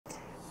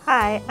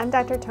Hi, I'm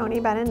Dr. Toni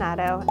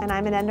Beninato, and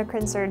I'm an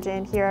endocrine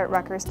surgeon here at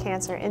Rutgers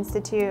Cancer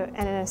Institute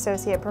and an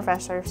associate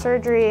professor of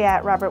surgery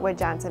at Robert Wood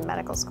Johnson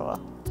Medical School.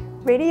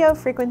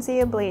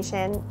 Radiofrequency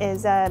ablation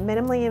is a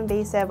minimally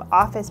invasive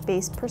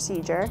office-based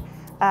procedure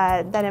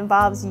that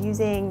involves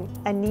using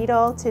a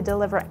needle to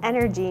deliver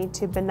energy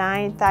to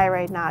benign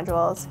thyroid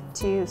nodules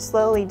to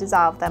slowly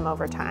dissolve them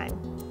over time.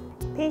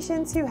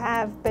 Patients who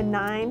have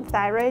benign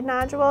thyroid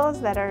nodules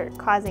that are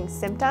causing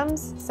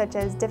symptoms such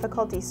as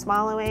difficulty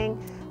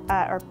swallowing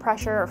or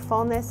pressure or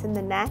fullness in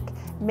the neck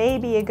may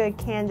be a good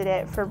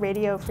candidate for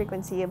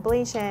radiofrequency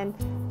ablation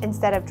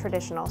instead of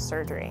traditional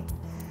surgery.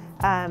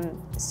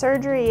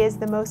 Surgery is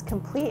the most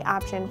complete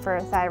option for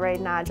a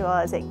thyroid nodule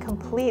as it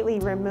completely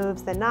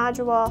removes the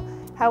nodule.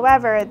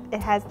 However,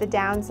 it has the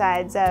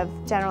downsides of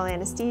general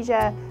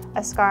anesthesia,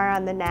 a scar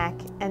on the neck,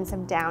 and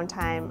some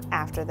downtime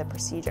after the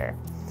procedure.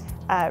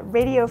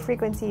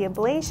 Radiofrequency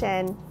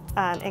ablation,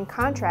 in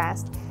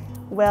contrast,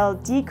 will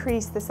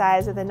decrease the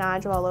size of the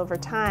nodule over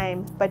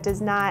time, but does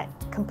not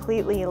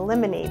completely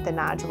eliminate the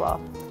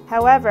nodule.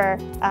 However,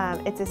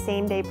 it's a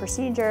same-day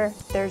procedure,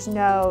 there's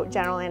no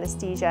general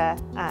anesthesia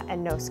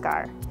and no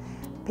scar.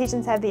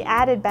 Patients have the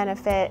added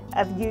benefit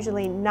of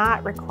usually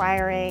not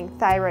requiring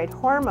thyroid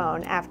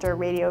hormone after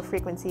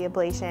radiofrequency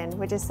ablation,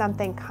 which is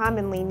something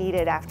commonly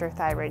needed after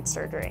thyroid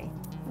surgery.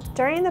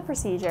 During the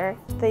procedure,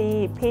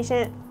 the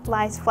patient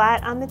lies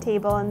flat on the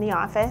table in the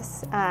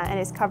office and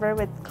is covered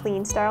with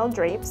clean, sterile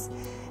drapes.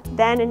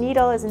 Then a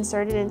needle is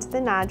inserted into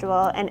the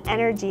nodule and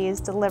energy is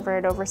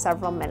delivered over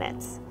several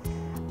minutes.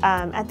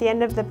 At the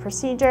end of the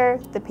procedure,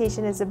 the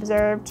patient is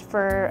observed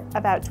for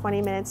about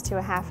 20 minutes to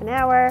a half an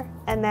hour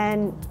and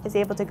then is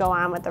able to go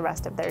on with the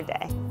rest of their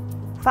day.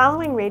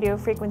 Following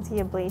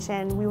radiofrequency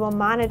ablation, we will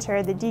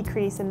monitor the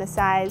decrease in the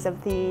size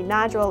of the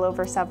nodule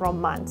over several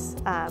months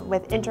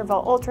with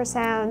interval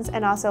ultrasounds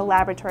and also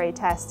laboratory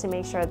tests to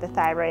make sure the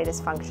thyroid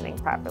is functioning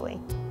properly.